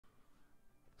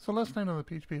So last night on the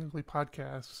PHP Weekly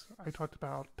podcast, I talked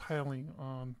about tiling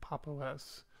on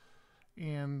PopOS,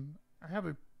 and I had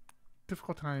a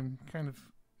difficult time kind of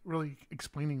really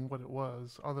explaining what it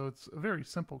was, although it's a very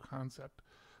simple concept.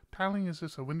 Tiling is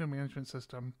just a window management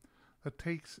system that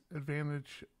takes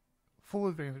full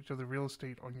advantage of the real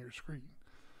estate on your screen.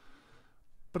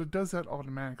 But it does that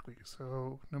automatically,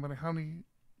 so no matter how many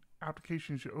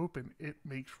applications you open, it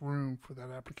makes room for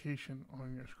that application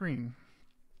on your screen.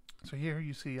 So here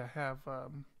you see I have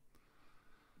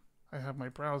my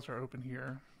browser open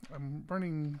here. I'm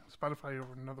running Spotify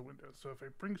over another window. So if I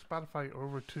bring Spotify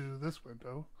over to this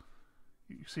window,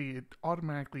 you see it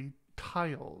automatically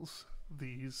tiles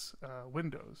these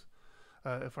windows.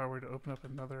 If I were to open up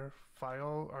another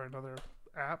file or another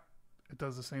app, it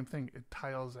does the same thing. It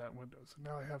tiles that window. So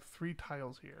now I have 3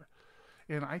 tiles here.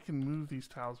 And I can move these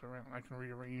tiles around. I can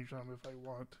rearrange them if I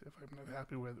want, if I'm not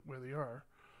happy with where they are.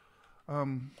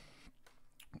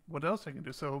 What else I can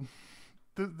do? So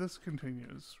this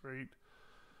continues, right?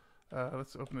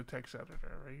 Let's open the text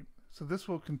editor, right? So this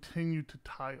will continue to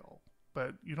tile,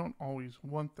 but you don't always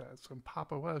want that. So in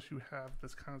PopOS, you have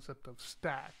this concept of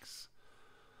stacks.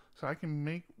 So I can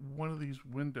make one of these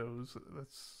windows,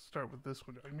 let's start with this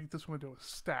window. I can make this window a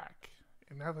stack.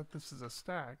 And now that this is a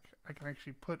stack, I can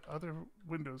actually put other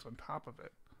windows on top of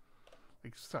it,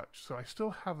 like such. So I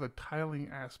still have the tiling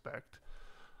aspect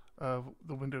of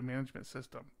the window management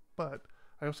system, but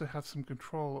I also have some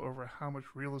control over how much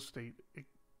real estate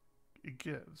it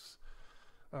gives.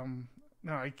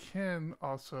 Now I can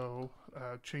also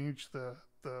change the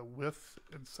width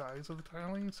and size of the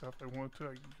tiling. So if I want to,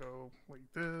 I can go like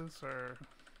this, or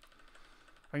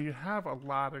and you have a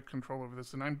lot of control over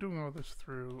this. And I'm doing all this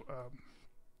through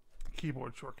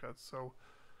keyboard shortcuts. So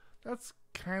that's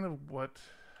kind of what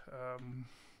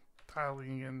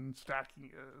tiling and stacking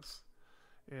is.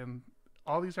 And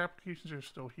all these applications are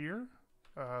still here.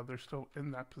 They're still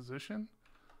in that position.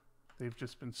 They've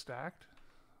just been stacked.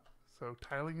 So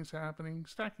tiling is happening,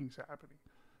 stacking is happening.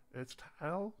 It's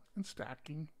tile and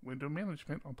stacking window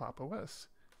management on PopOS.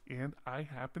 And I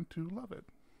happen to love it.